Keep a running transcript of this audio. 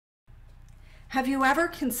Have you ever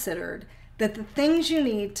considered that the things you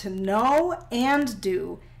need to know and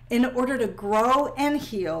do in order to grow and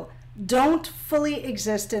heal don't fully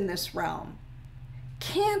exist in this realm?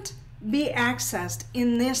 Can't be accessed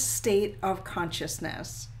in this state of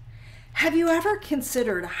consciousness? Have you ever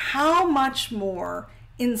considered how much more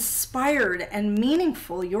inspired and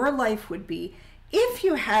meaningful your life would be if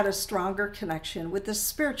you had a stronger connection with the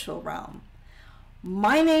spiritual realm?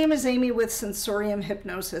 My name is Amy with Sensorium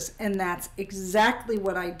Hypnosis, and that's exactly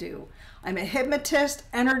what I do. I'm a hypnotist,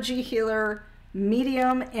 energy healer,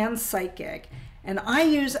 medium, and psychic, and I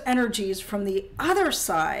use energies from the other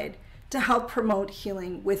side to help promote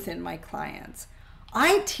healing within my clients.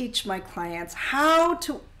 I teach my clients how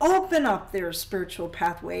to open up their spiritual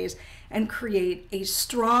pathways and create a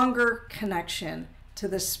stronger connection to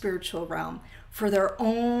the spiritual realm for their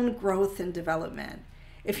own growth and development.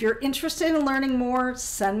 If you're interested in learning more,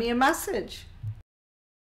 send me a message.